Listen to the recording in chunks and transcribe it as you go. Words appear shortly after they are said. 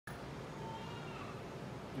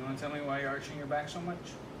You want to tell me why you're arching your back so much?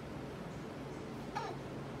 I'm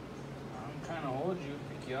trying to hold you,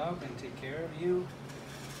 pick you up, and take care of you.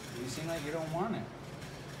 You seem like you don't want it.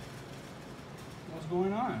 What's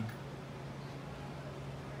going on?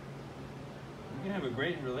 We can have a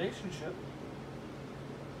great relationship.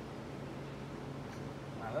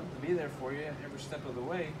 I love to be there for you every step of the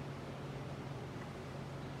way.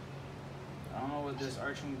 I don't know what this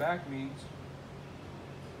arching back means.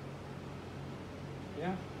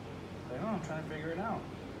 Yeah, I don't know, I'm trying to figure it out.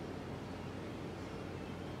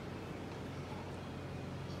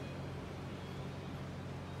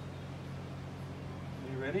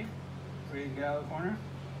 Are you ready? Ready to get out of the corner?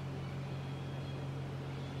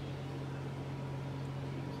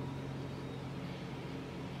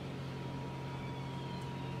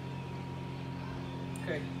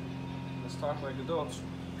 Okay, let's talk like adults.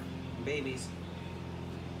 Babies.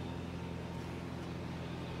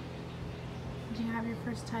 Did you have your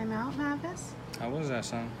first time out, Mavis? How was that,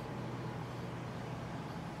 son?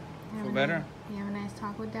 You Feel better? You have a nice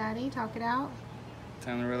talk with Daddy? Talk it out?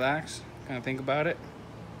 Time to relax? Kind of think about it?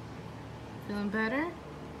 Feeling better?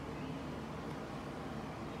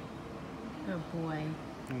 Good boy.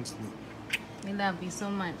 We love you so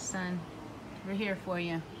much, son. We're here for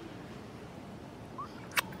you.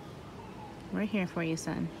 We're here for you,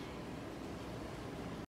 son.